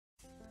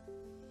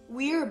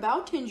We are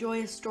about to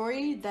enjoy a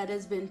story that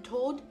has been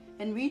told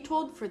and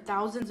retold for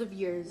thousands of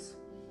years.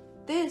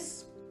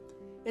 This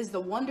is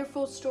the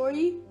wonderful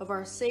story of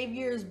our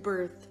Savior's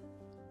birth.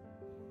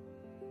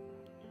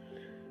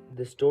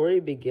 The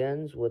story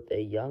begins with a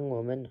young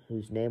woman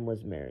whose name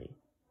was Mary.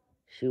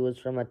 She was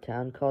from a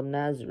town called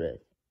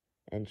Nazareth,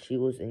 and she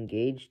was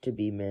engaged to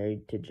be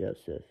married to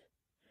Joseph.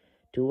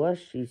 To us,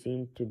 she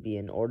seemed to be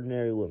an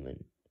ordinary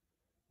woman,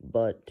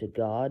 but to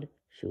God,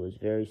 she was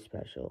very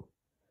special.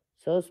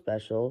 So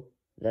special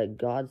that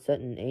God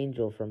sent an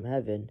angel from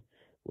heaven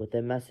with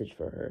a message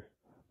for her.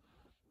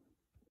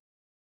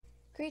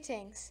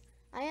 Greetings.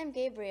 I am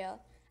Gabriel.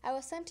 I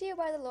was sent to you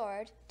by the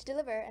Lord to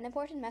deliver an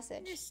important message.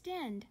 I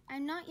understand.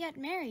 I'm not yet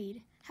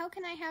married. How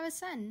can I have a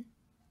son?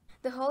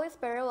 The Holy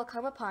Spirit will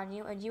come upon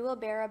you, and you will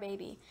bear a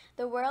baby.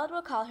 The world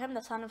will call him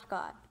the Son of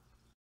God.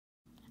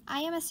 I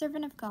am a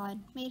servant of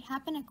God. May it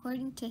happen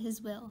according to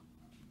his will.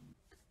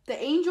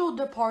 The angel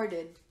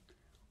departed,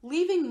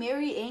 leaving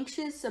Mary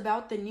anxious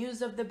about the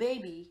news of the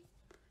baby.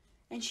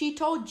 And she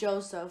told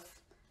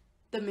Joseph,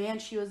 the man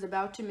she was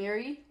about to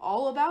marry,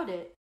 all about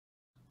it.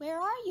 Where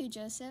are you,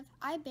 Joseph?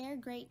 I bear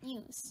great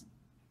news.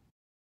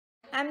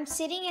 I'm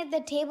sitting at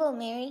the table,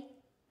 Mary.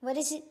 What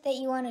is it that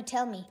you want to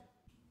tell me?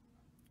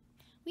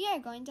 We are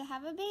going to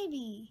have a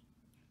baby.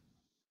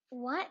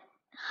 What?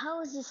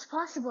 How is this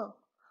possible?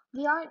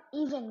 We aren't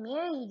even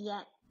married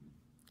yet.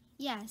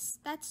 Yes,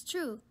 that's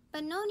true,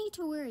 but no need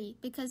to worry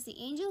because the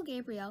angel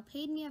Gabriel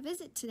paid me a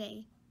visit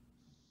today.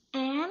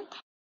 And?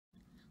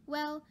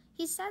 Well,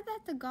 he said that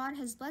the God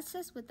has blessed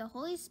us with the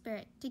Holy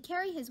Spirit to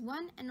carry his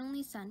one and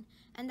only Son,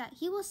 and that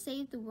he will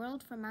save the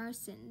world from our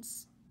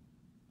sins.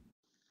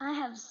 I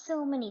have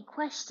so many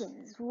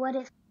questions. What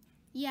if...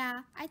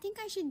 Yeah, I think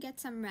I should get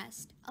some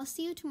rest. I'll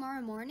see you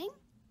tomorrow morning.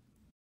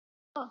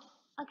 Oh,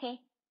 okay.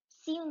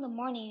 See you in the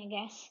morning, I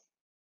guess.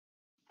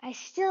 I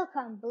still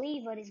can't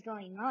believe what is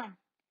going on.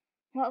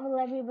 What will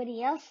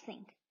everybody else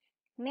think?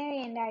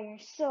 Mary and I are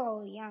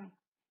so young.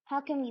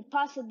 How can we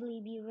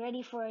possibly be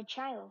ready for a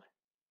child?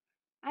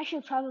 I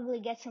should probably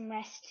get some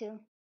rest too.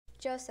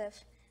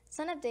 Joseph,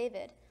 son of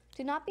David,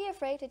 do not be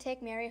afraid to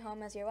take Mary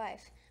home as your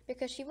wife,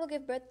 because she will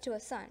give birth to a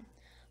son,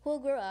 who will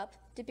grow up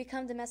to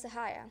become the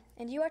Messiah,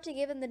 and you are to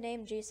give him the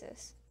name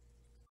Jesus.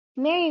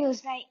 Mary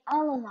was right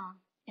all along.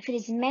 If it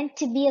is meant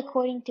to be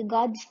according to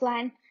God's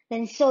plan,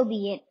 then so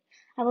be it.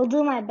 I will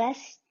do my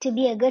best to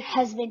be a good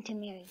husband to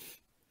Mary.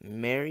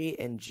 Mary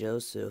and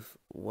Joseph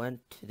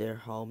went to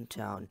their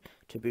hometown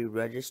to be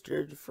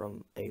registered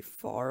from a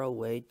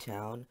faraway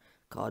town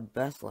called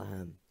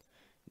Bethlehem.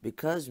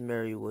 Because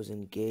Mary was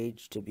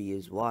engaged to be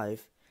his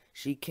wife,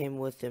 she came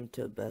with him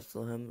to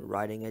Bethlehem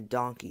riding a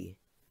donkey.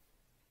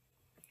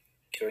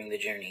 During the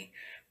journey,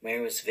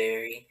 Mary was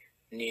very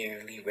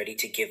nearly ready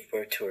to give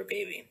birth to her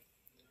baby.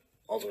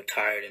 Although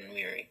tired and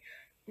weary,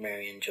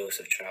 Mary and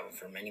Joseph traveled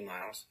for many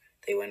miles.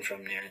 They went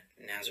from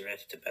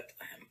Nazareth to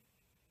Bethlehem.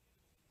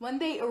 When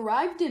they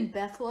arrived in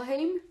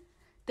Bethlehem,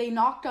 they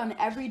knocked on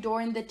every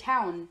door in the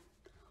town,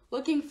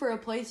 looking for a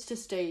place to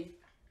stay.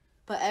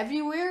 But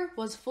everywhere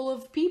was full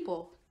of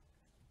people.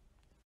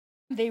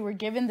 They were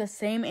given the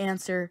same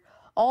answer.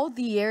 All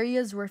the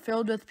areas were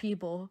filled with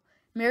people.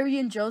 Mary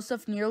and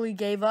Joseph nearly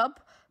gave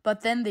up,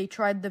 but then they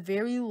tried the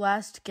very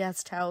last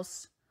guest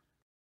house.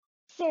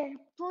 Sir,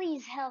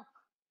 please help.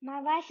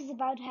 My wife is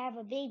about to have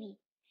a baby.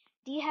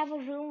 Do you have a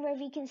room where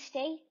we can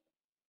stay?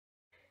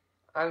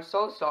 I'm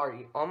so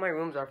sorry. All my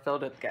rooms are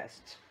filled with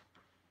guests.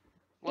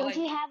 Don't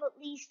you have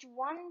at least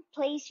one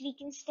place we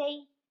can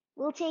stay?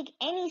 We'll take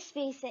any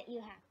space that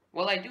you have.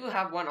 Well, I do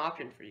have one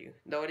option for you,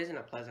 though it isn't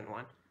a pleasant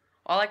one.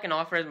 All I can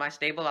offer is my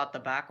stable out the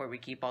back where we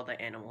keep all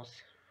the animals.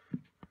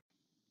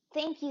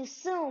 Thank you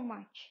so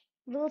much.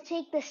 We'll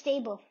take the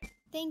stable.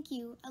 Thank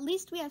you. At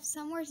least we have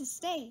somewhere to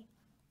stay.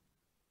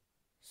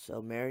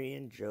 So Mary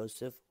and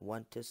Joseph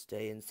went to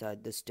stay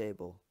inside the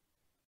stable.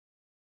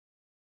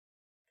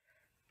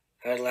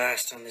 At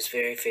last, on this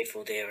very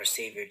fateful day, our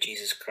Savior,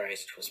 Jesus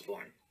Christ, was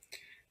born.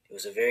 It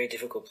was a very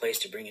difficult place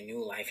to bring a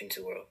new life into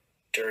the world.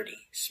 Dirty,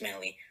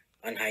 smelly,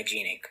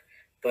 unhygienic.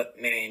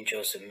 But Mary and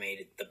Joseph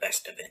made the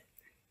best of it.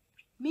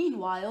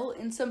 Meanwhile,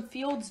 in some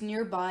fields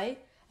nearby,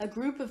 a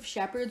group of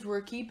shepherds were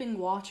keeping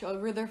watch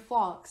over their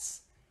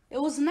flocks.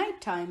 It was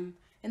nighttime,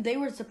 and they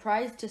were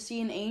surprised to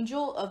see an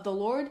angel of the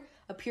Lord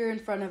appear in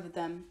front of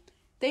them.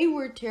 They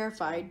were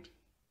terrified.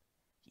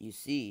 You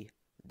see,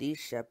 these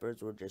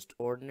shepherds were just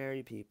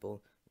ordinary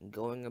people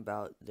going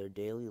about their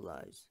daily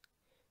lives.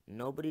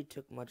 Nobody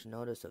took much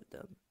notice of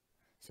them,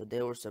 so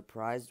they were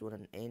surprised when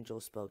an angel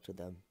spoke to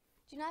them.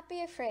 Do not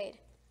be afraid.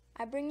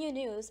 I bring you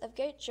news of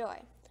great joy.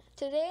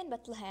 Today in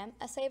Bethlehem,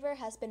 a Savior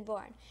has been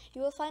born.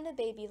 You will find a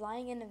baby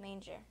lying in a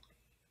manger.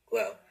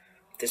 Well,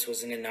 this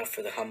wasn't enough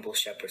for the humble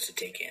shepherds to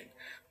take in.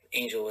 The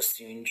angel was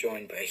soon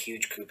joined by a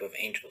huge group of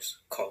angels,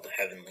 called the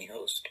heavenly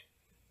host.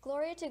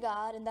 Glory to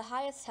God in the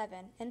highest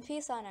heaven, and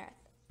peace on earth.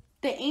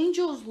 The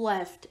angels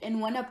left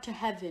and went up to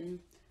heaven.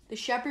 The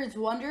shepherds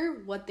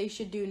wonder what they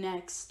should do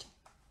next.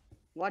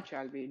 What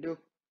shall we do?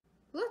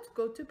 Let's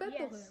go to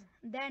Bethlehem. Yes,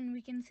 then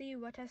we can see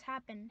what has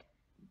happened.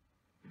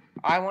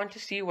 I want to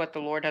see what the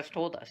Lord has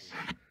told us.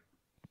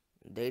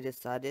 They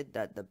decided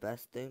that the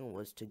best thing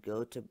was to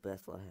go to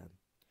Bethlehem,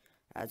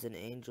 as an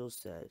angel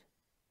said.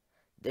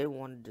 They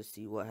wanted to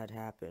see what had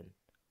happened,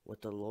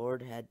 what the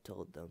Lord had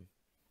told them.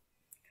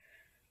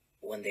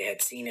 When they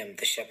had seen him,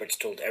 the shepherds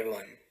told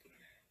everyone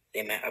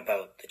they met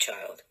about the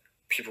child.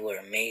 People were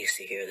amazed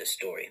to hear this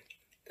story.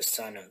 The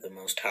Son of the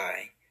Most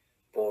High,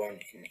 born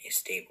in a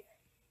stable.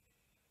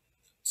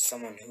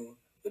 Someone who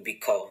would be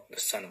called the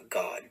Son of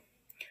God,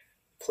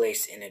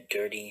 placed in a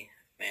dirty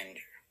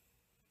manger,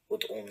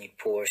 with only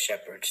poor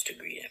shepherds to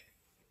greet him.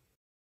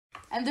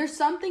 And there's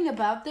something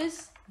about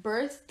this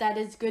birth that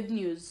is good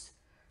news,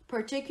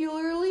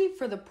 particularly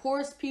for the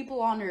poorest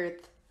people on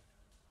earth.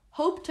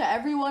 Hope to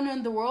everyone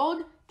in the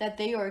world that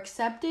they are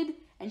accepted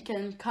and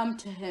can come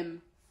to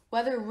him,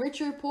 whether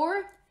rich or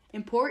poor,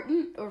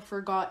 important or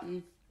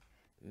forgotten.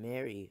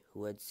 Mary,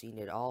 who had seen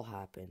it all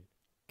happen,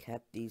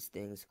 kept these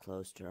things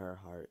close to her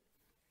heart.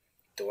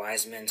 The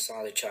wise men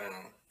saw the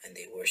child, and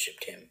they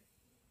worshipped him.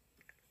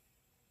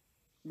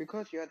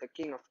 Because you are the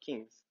King of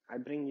Kings, I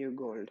bring you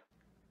gold.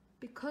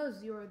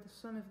 Because you are the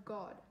Son of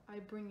God, I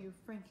bring you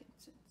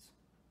frankincense.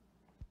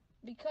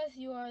 Because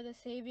you are the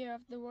Savior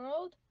of the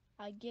world,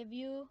 I give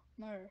you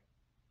myrrh.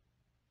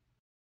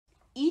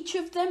 Each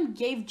of them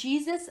gave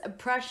Jesus a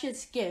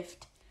precious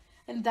gift,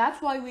 and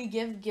that's why we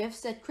give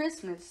gifts at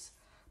Christmas,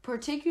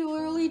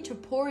 particularly to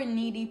poor and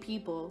needy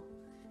people.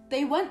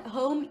 They went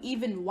home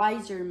even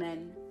wiser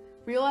men,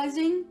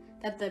 realizing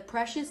that the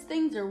precious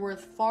things are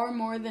worth far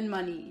more than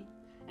money,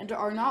 and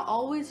are not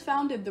always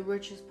found in the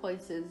richest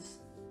places.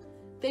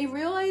 They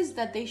realized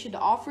that they should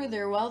offer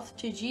their wealth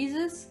to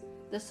Jesus,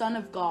 the Son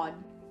of God,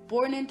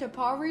 born into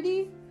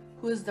poverty,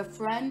 who is the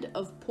friend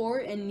of poor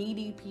and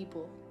needy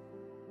people.